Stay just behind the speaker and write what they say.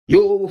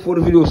Yo, before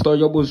the video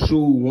starts, y'all boys shoot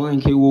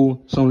 1K woo,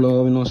 some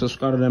love, you know,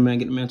 subscribe to that man,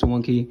 get the man to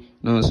 1K, you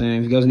know what I'm saying?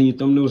 If you guys need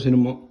thumbnails, hit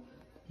them up. You know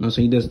what I'm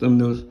saying? He does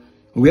thumbnails.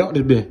 And we out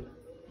this bit.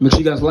 Make sure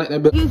you guys like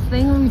that bit. Biggest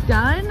thing we've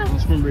done? On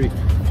spring break.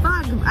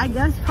 Fuck, I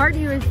guess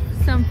party with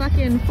some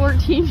fucking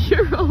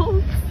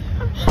 14-year-olds.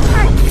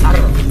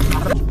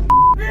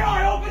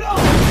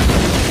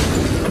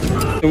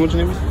 And what's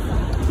your name?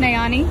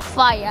 Nayani.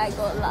 Fire, I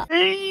got luck.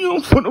 Hey,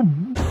 I'm for the...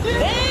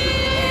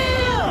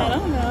 I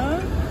don't know.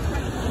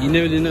 You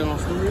never did nothing on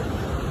spring break?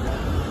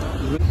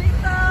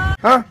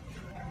 Huh?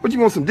 What, you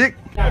want some dick?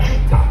 Hey,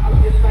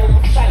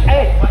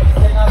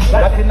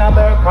 Latin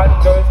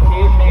American girls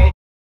keep me.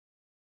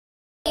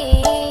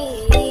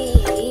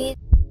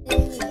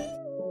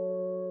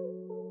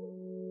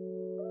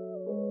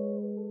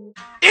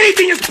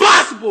 Anything is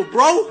possible,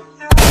 bro!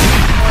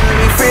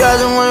 Free, I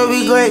just wanna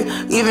be great.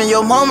 Even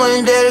your mama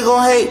and daddy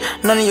gon' hate.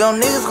 None of your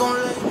niggas gon'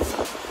 let.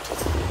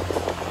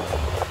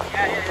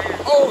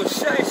 Oh,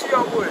 shit, see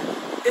y'all boys.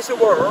 It's your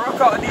boy,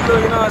 Rock out D-Lo,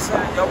 you know what I'm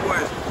saying? Y'all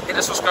boys, hit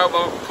that subscribe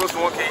button, close to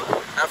 1K,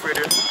 halfway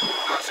there. You know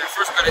what I'm saying?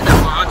 First got it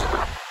down 100.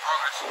 Alright,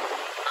 you know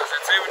what I'm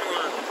saying? Today we're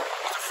doing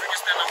what's the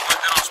freakiest thing I've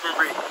done on spring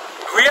break.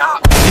 We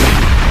out!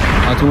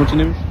 Alright, what's your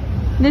name?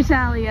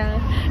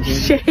 Natalia.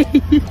 Shay.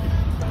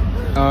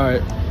 Alright,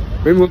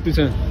 rate me 1 through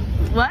 10.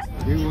 What?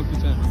 Rate me 1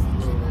 through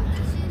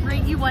 10.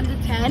 Rate you 1 to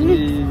 10?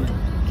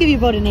 Yeah. Give you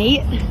about an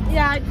 8.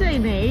 Yeah, I'd say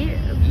an 8.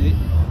 8?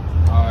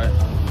 Alright.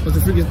 What's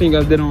the freakiest thing you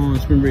guys did on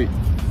spring break?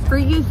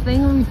 Freakiest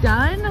thing we've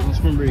done? On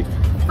spring break.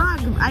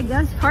 Fuck, I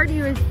guess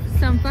party with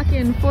some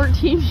fucking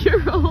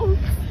 14-year-olds.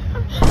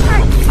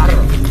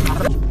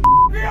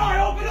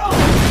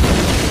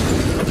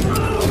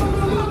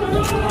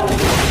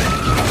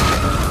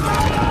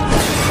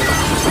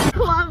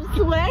 Club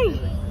swing.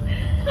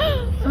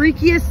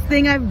 Freakiest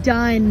thing I've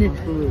done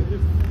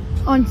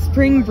on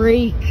spring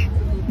break.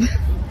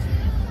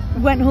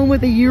 Went home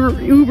with a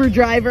Uber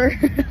driver.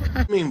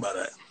 What do you mean by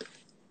that?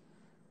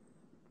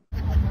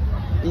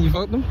 You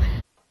fucked them?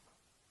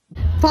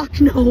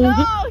 Fuck no. No!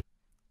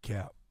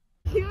 Cap.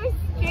 He was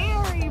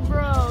scary,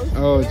 bro.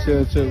 Oh,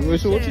 chill. Wait,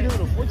 so what you doing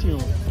with a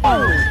 14-year-old?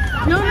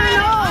 No.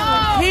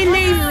 He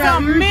needs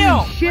some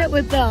milk. Shit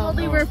with them. While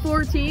they were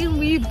 14,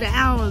 we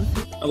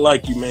bounced. I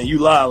like you, man. You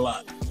lie a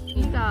lot.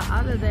 He got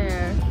out of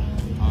there.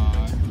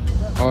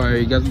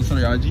 Alright, you guys want to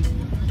shout out your IG?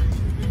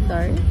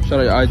 Sorry? Shout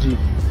out your IG.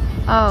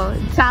 Oh,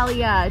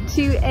 Talia,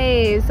 2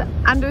 A's,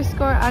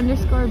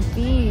 __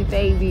 B,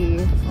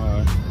 baby.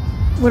 Alright.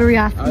 What are we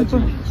asking for?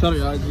 Shout out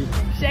your IG.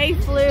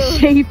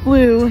 Shay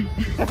flew.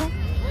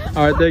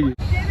 Alright, thank you.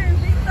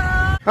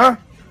 Huh?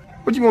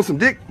 What, you want some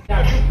dick?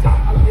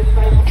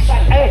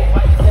 Hey,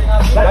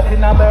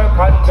 Latin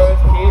American girls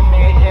keep me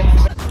in.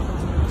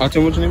 I'll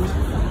tell you what your name is?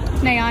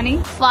 Nayani.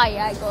 Fire,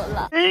 I got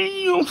luck.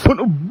 Hey, I'm for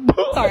the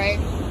bus. Sorry.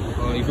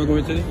 You fucking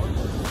with today?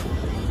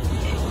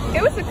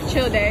 It was a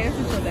chill day.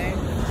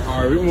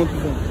 Alright, rate me 1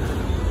 through 10.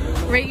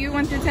 Rate you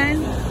 1 through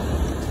 10?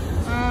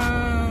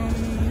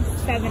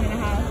 7.5.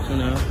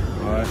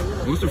 7.5. Alright.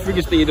 What's the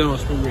freakiest thing you done on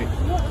spring break?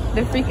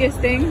 The freakiest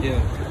thing? Yeah.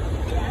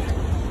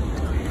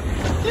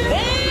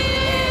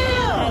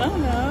 I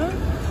don't know.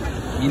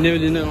 You never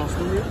did nothing on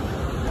spring break?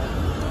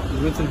 You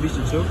went to the beach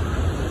and chill?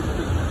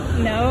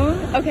 No.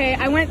 Okay,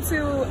 I went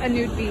to a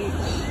nude beach.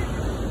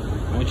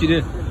 What you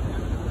did?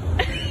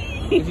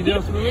 What you did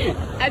on spring break?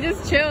 I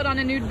just chilled on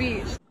a nude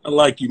beach. I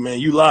like you, man.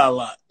 You lie a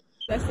lot.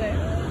 That's it.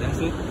 That's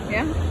it?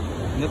 Yeah.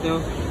 Nothing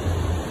else?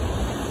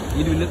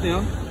 You do nothing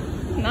else?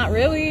 Not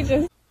really,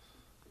 just...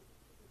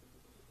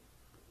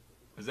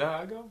 Is that how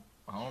I go?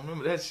 I don't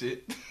remember that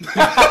shit.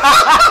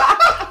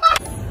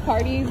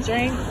 Party,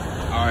 drink.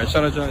 Alright,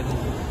 shout out your IG.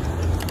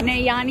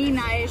 Nayani,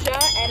 Naisha,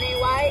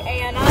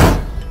 Nayana,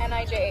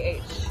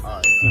 Nijah.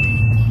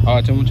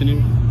 Alright, tell me what your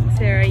name is?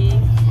 Sarah E.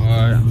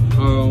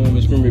 Alright,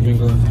 the spring break been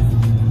going?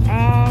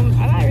 I'm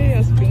not really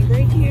on spring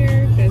break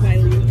here because I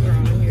live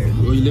around here.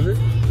 Where you live here?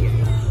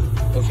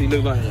 Yeah. Oh, so you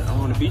live like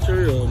on the beach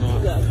area or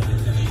not? Yeah.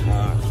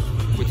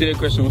 But to that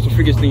question, what's the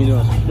freakiest thing you do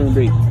on spring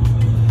break?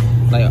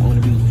 Like on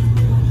the beach?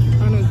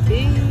 On a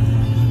beach?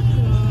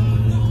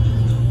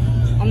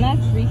 I'm not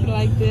freaky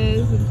like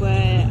this, but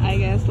I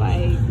guess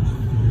like...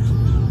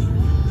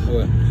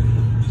 What?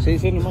 Say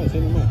the mic.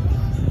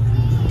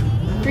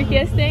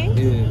 Freakiest thing?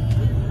 Yeah.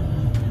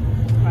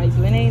 Like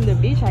doing it in the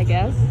beach, I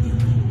guess.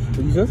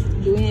 What you said?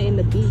 Doing it in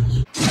the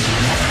beach.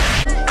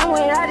 It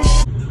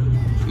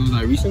was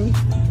like recently?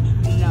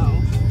 No.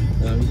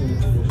 Recently?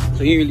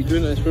 So you ain't really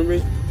doing that spring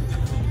break?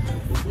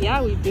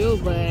 Yeah, we do,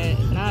 but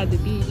not at the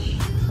beach.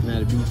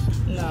 Not at the beach?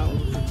 No.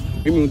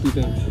 Give me 1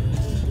 through 10.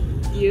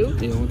 You?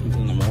 Yeah, 1 through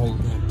 10 my whole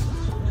time.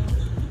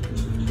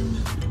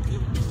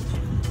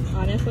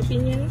 Honest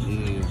opinion?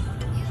 Yeah.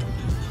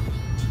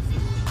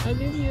 I'll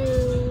give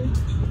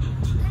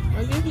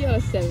you a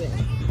 7.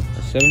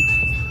 A 7?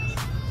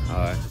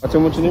 Alright. I'll tell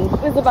you what your name is?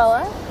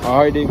 Isabella.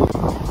 Alright, David.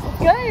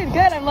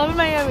 Good. I'm loving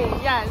Miami.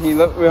 Yes.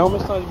 Wait, how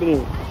much time have you been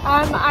here?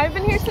 I've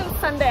been here since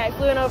Sunday. I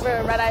flew in over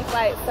a red-eye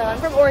flight, so I'm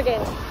from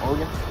Oregon.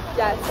 Oregon?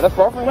 Yes. That's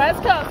far from here?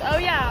 West Coast. Oh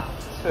yeah.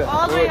 Shit.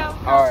 All the way up.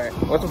 Alright.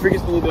 What's the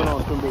freakiest thing you doing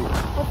on spring break?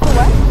 What's the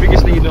what?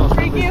 thing you doing on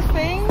spring break? Freakiest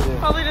thing? Yeah.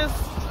 Probably just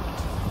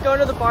going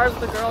to the bars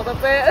with the girl.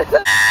 That's it.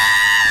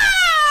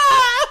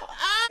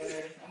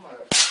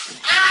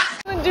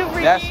 Do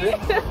freaky. That's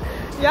it?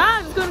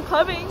 Yeah, just going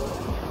clubbing.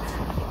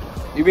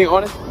 You being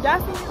honest?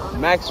 Yes,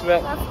 Max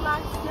Fat. that's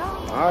nice.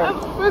 Yeah.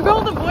 Alright. We're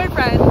going with a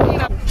boyfriend, you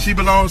know. She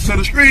belongs to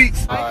the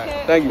streets.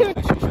 Alright, thank you.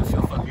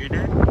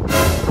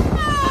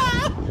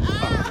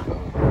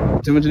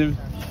 Too much name?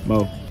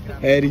 Mo.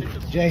 Eddie.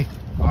 Jay.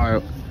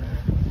 Alright.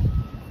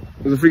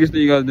 What's the freakiest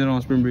thing you guys did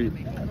on spring break?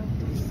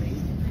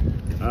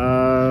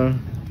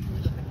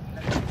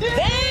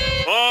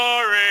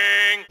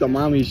 Boring. The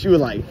mommy, she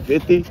was like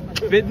 50.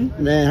 50?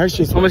 Man, her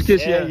shit's How much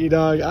kids she had? shaggy,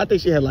 dog. I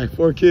think she had like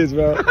 4 kids,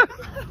 bro.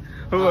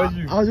 Who was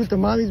you? I was with the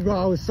mommies, bro.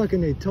 I was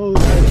sucking their toes.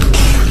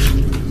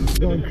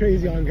 Going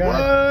crazy on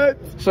God.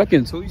 What?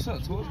 Sucking toes? You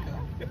suck toes?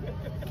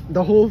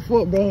 The whole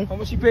foot, bro. How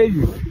much she paid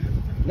you?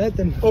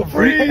 Nothing. For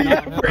free.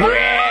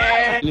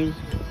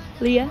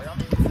 Leah.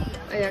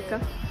 Ayaka.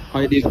 How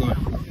your days going?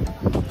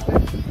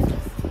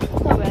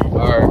 Not bad.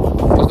 Alright.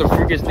 What's the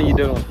freakiest thing you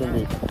did on spring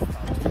break?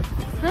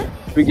 Huh?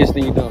 Freakiest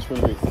thing you did on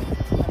spring break?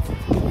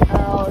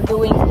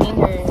 Doing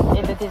Tinder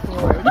in the Disney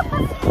World.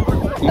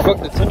 You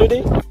fucked the Tinder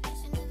date?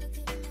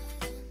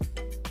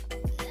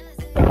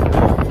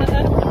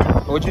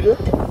 What'd you do?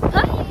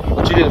 Huh?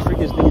 What you did the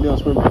freakiest thing you did on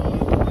spring break?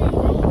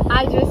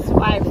 I just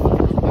swiped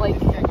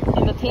like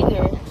in the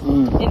Tinder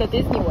in the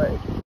Disney World.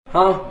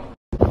 Huh?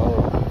 Oh.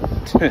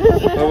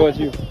 How about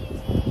you?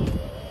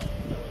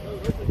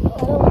 I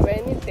don't remember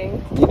anything.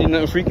 You did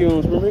nothing freaky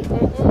on spring break?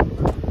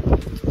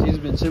 You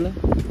just been chilling?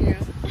 Yeah.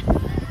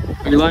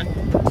 Are you lying?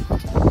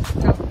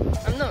 No,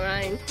 I'm not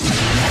lying.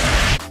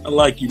 I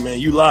like you, man.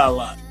 You lie a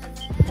lot.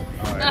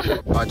 Alright, tell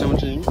me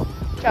what your name is.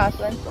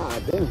 Jocelyn. Ah,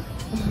 damn.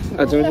 Tell me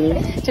what your name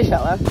is.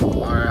 Tishella.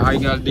 Alright, how you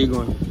got a day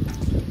going?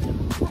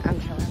 I'm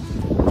chilling.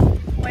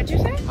 What'd you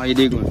say? How your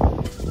day going?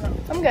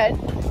 I'm good.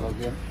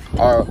 Okay.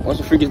 Alright, what's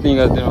the freakiest thing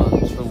you guys did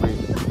on spring break?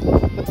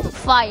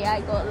 Fire,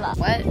 I got a lot.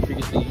 What?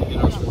 Freakiest thing you did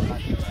on spring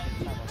break?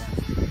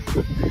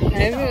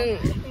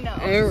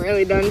 I haven't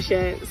really done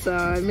shit, so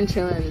I've been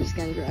chilling and just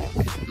getting drunk.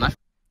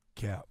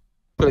 Cap.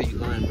 I feel like you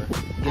lying, bro.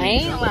 I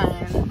ain't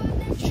lying.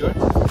 You sure?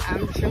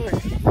 I'm sure.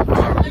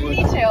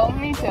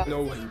 Me too. No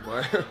way,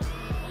 boy.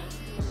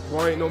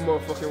 Boy, ain't no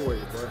motherfucking way,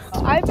 boy.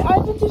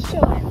 I've been just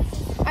chilling.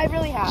 I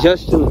really have.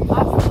 Just chilling.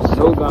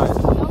 No guys.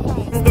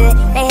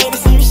 They hate to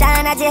see you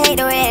shine, I just hate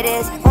the way it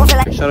is. Won't feel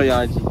like Shout out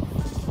your IG.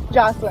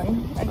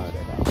 Jocelyn.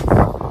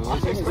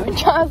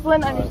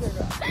 Jocelyn _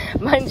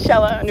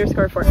 Manchella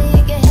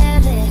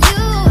 _4.